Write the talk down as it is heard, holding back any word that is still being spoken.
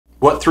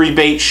What 3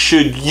 baits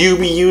should you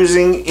be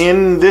using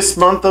in this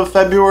month of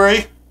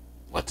February?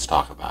 Let's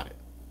talk about it.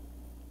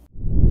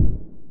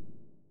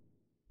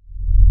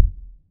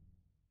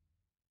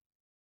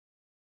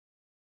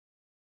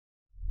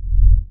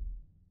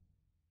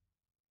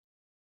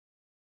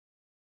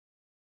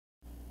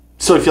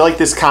 So if you like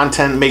this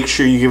content, make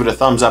sure you give it a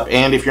thumbs up,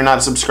 and if you're not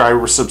a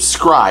subscriber,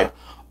 subscribe.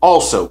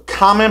 Also,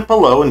 comment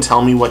below and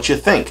tell me what you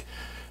think,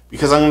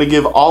 because I'm going to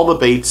give all the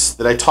baits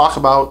that I talk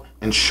about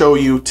and show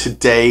you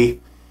today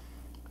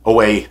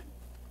away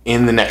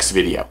in the next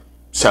video.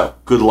 So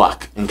good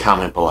luck and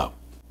comment below.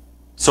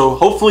 So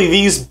hopefully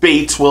these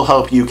baits will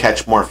help you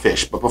catch more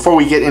fish. But before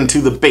we get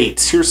into the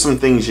baits, here's some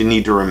things you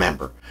need to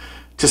remember.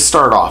 To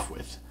start off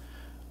with,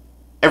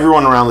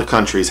 everyone around the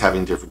country is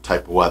having different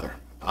type of weather.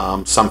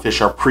 Some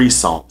fish are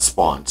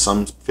pre-spawned,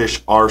 some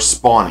fish are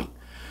spawning.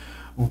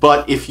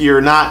 But if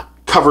you're not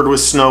covered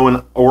with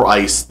snow or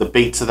ice, the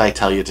baits that I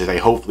tell you today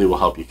hopefully will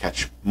help you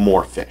catch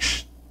more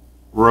fish.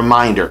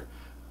 Reminder,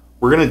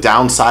 we're going to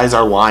downsize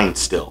our line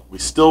still. We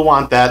still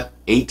want that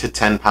 8 to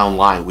 10 pound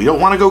line. We don't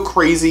want to go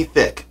crazy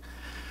thick.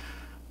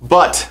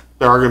 But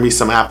there are going to be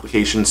some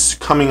applications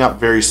coming up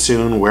very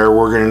soon where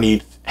we're going to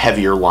need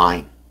heavier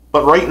line.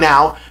 But right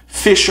now,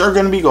 fish are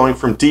going to be going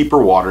from deeper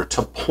water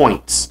to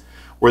points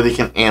where they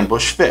can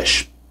ambush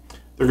fish.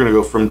 They're going to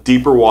go from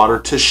deeper water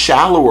to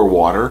shallower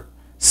water,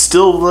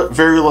 still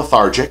very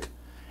lethargic,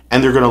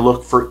 and they're going to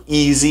look for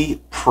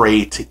easy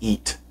prey to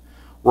eat.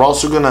 We're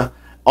also going to,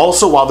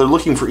 while they're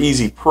looking for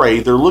easy prey,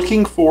 they're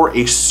looking for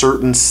a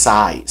certain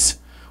size.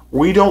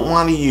 We don't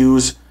want to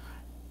use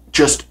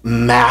just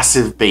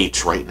massive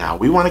baits right now.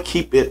 We want to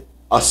keep it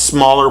a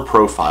smaller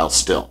profile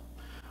still.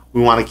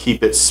 We want to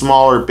keep it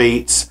smaller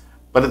baits,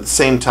 but at the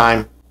same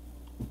time,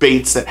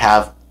 baits that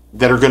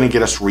are going to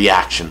get us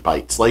reaction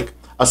bites, like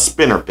a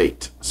spinner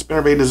bait. A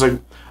spinner bait is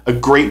a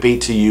great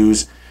bait to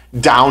use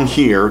down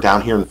here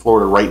in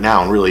Florida right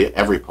now, and really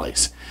every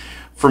place.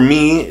 For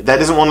me,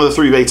 that isn't one of the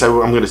 3 baits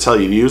I'm going to tell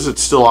you to use.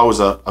 It's still always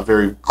a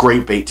very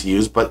great bait to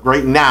use, but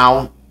right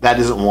now, that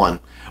isn't one.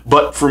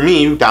 But for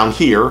me, down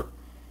here,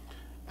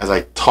 as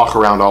I talk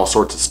around all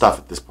sorts of stuff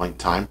at this point in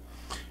time,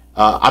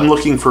 I'm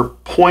looking for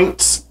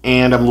points,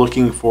 and I'm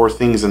looking for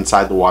things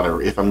inside the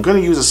water. If I'm going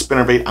to use a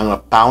spinner bait, I'm going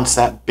to bounce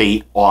that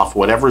bait off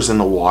whatever's in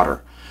the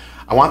water.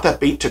 I want that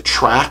bait to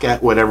track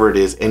at whatever it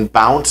is and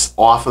bounce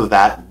off of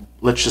that,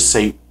 let's just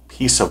say,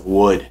 piece of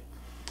wood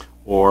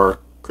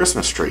or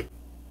Christmas tree.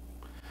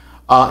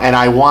 And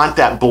I want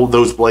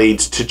those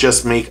blades to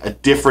just make a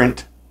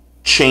different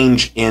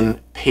change in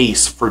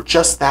pace for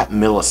just that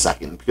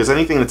millisecond, because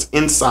anything that's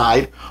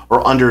inside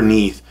or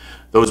underneath,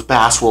 those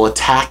bass will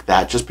attack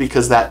that just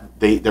because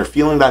they're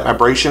feeling that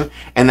vibration,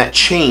 and that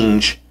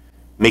change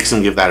makes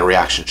them give that a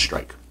reaction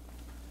strike.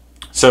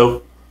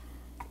 So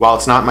while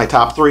it's not my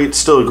top 3, it's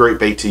still a great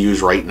bait to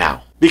use right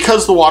now.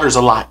 Because the water's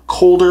a lot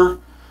colder,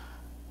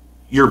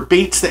 your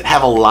baits that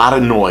have a lot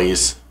of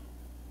noise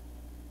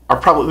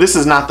this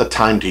is not the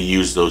time to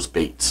use those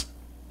baits.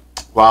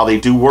 While they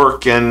do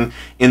work, and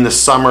in the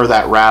summer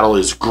that rattle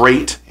is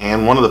great,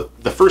 and one of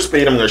the first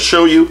bait I'm going to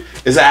show you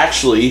is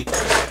actually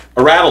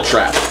a rattle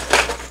trap.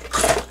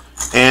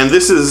 And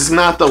this is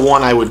not the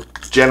one I would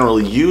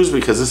generally use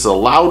because this is a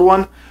loud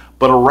one,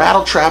 but a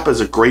rattle trap is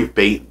a great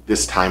bait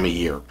this time of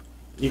year.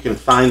 You can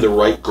find the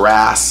right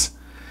grass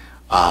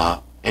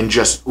and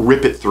just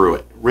rip it through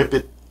it. Rip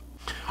it.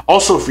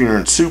 Also, if you're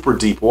in super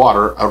deep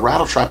water, a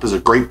rattle trap is a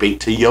great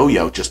bait to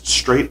yo-yo, just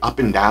straight up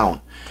and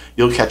down.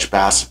 You'll catch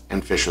bass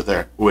and fish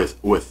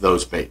with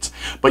those baits.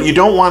 But you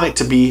don't want it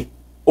to be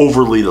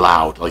overly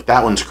loud. Like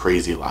that one's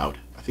crazy loud.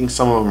 I think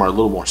some of them are a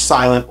little more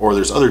silent, or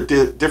there's other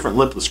different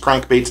lipless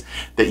crankbaits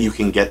that you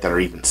can get that are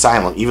even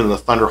silent. Even the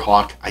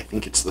Thunderhawk, I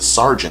think it's the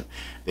Sergeant.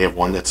 They have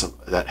one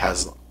that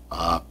has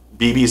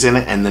BBs in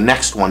it, and the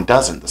next one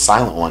doesn't, the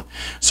silent one.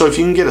 So if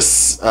you can get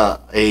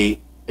a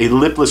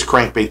lipless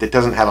crankbait that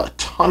doesn't have a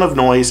ton of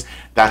noise,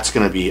 that's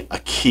going to be a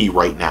key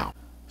right now.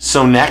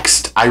 So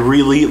next, I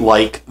really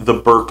like the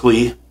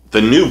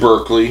new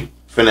Berkley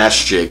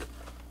Finesse Jig.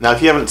 Now,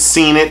 if you haven't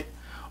seen it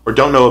or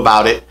don't know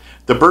about it,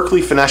 the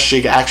Berkley Finesse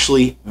Jig,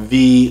 actually,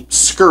 the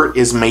skirt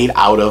is made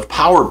out of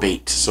power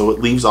bait, so it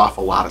leaves off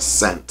a lot of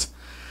scent.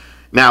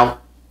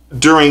 Now,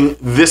 during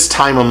this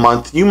time of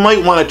month, you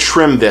might want to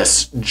trim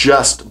this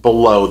just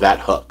below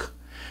that hook.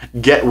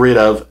 Get rid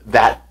of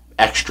that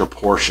extra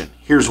portion.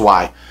 Here's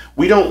why.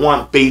 We don't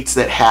want baits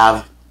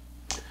that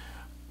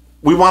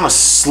we want a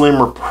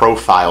slimmer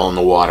profile in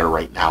the water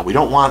right now. We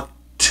don't want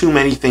too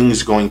many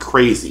things going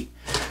crazy.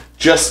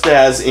 Just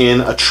as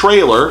in a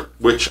trailer,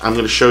 which I'm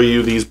going to show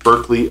you these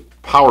Berkley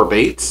power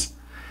baits,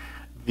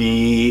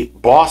 the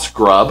Boss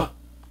Grub.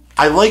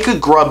 I like a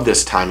grub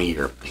this time of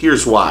year.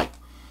 Here's why.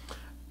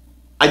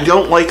 I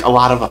don't like a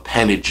lot of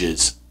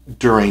appendages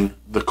during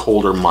the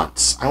colder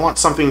months. I want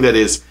something that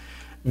is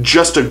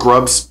just a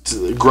grub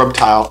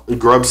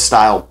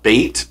style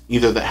bait,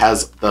 either that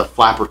has the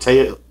flapper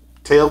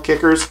tail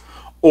kickers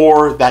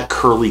or that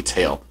curly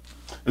tail.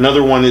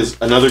 Another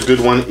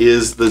good one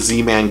is the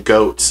Z-Man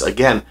Goats.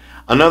 Again,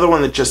 another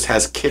one that just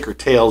has kicker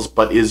tails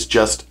but is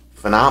just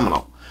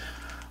phenomenal.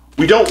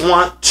 We don't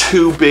want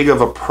too big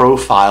of a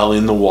profile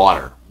in the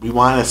water. We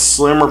want a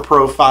slimmer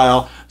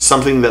profile,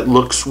 something that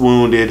looks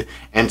wounded,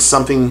 and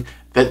something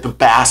that the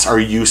bass are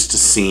used to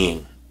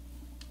seeing.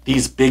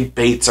 These big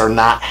baits are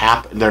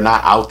they're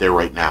not out there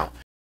right now.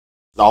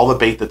 All the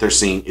bait that they're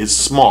seeing is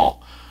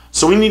small.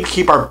 So we need to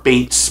keep our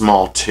bait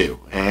small too.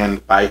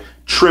 And by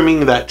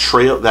trimming that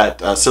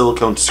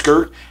silicone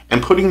skirt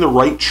and putting the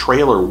right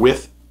trailer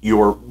with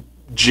your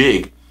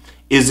jig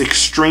is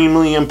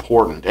extremely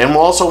important, and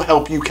will also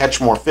help you catch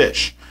more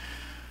fish.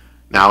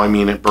 Now, I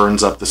mean, it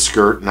burns up the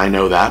skirt, and I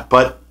know that,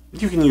 but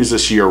you can use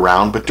this year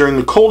round. But during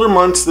the colder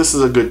months, this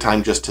is a good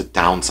time just to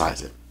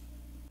downsize it.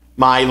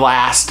 My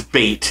last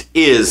bait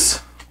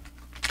is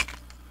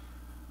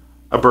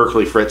a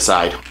Berkley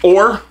Fritside,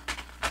 or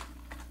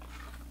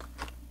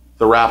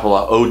the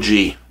Rapala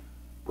OG,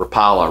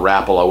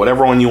 Rapala,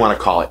 whatever one you want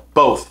to call it.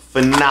 Both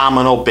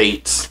phenomenal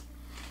baits.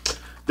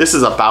 This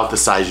is about the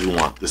size you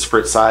want. This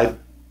Fritside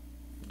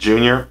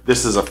Junior,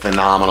 this is a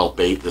phenomenal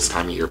bait this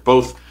time of year.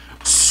 Both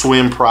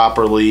swim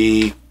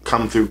properly,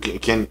 can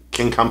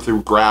come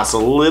through grass a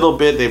little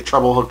bit. They have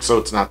treble hooks, so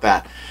it's not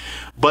that.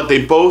 But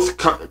they both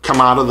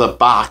come out of the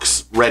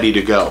box ready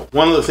to go.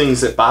 One of the things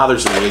that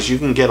bothers me is you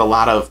can get a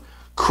lot of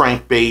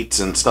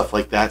crankbaits and stuff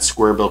like that,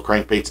 square bill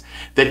crankbaits,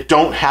 that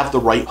don't have the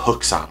right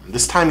hooks on them.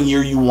 This time of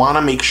year, you want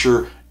to make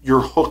sure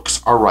your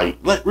hooks are right.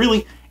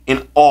 Really,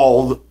 in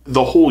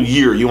the whole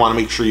year, you want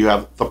to make sure you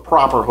have the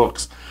proper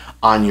hooks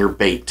on your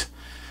bait.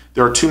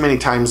 There are too many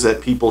times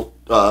that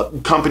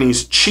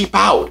companies cheap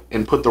out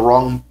and put the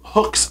wrong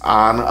hooks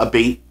on a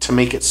bait to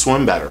make it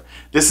swim better.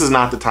 This is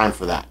not the time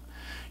for that.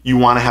 You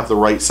want to have the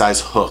right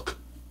size hook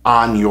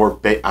on your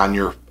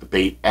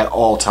bait at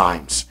all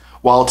times.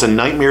 While it's a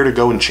nightmare to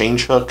go and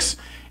change hooks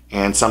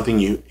and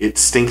something it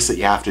stinks that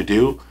you have to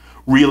do,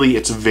 really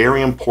it's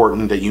very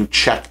important that you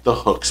check the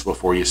hooks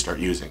before you start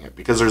using it,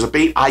 because there's a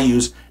bait I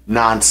use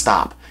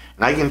nonstop,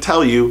 and I can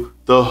tell you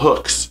the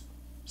hooks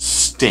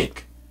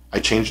stink. I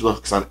change the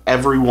hooks on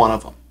every one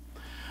of them,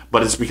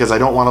 but it's because I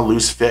don't want to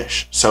lose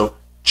fish. So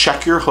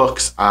check your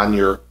hooks on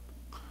your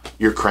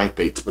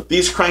crankbaits. But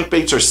these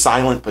crankbaits are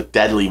silent but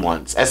deadly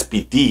ones.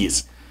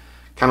 SBDs,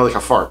 kind of like a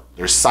fart.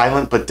 They're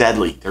silent but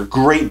deadly. They're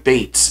great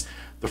baits.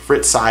 The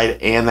Fritside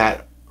and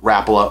that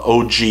Rapala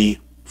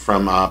OG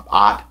from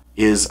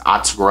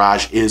Ott's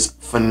Garage is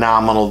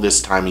phenomenal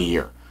this time of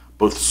year.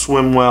 Both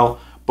swim well,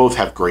 both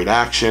have great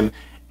action,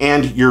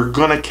 and you're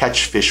gonna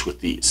catch fish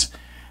with these.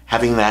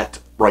 Having that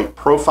right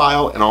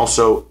profile and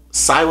also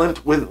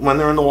silent when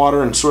they're in the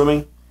water and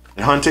swimming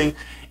and hunting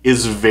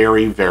is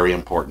very, very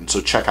important.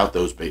 So check out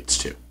those baits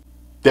too.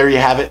 There you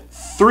have it.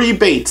 3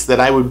 baits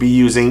that I would be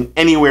using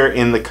anywhere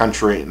in the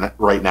country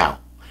right now.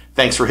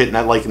 Thanks for hitting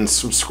that like and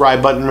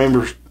subscribe button.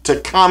 Remember to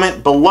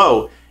comment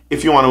below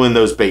if you want to win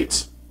those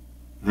baits.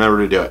 Remember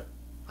to do it.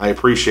 I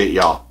appreciate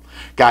y'all.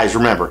 Guys,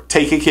 remember,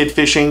 take a kid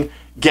fishing,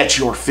 get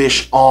your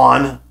fish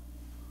on.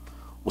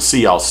 We'll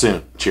see y'all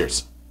soon.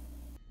 Cheers.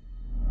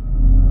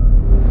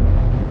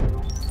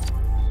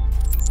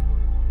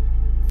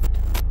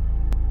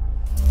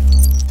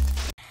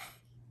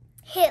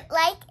 Hit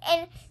like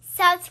and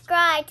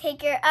subscribe.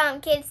 Take your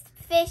kids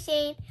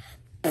fishing.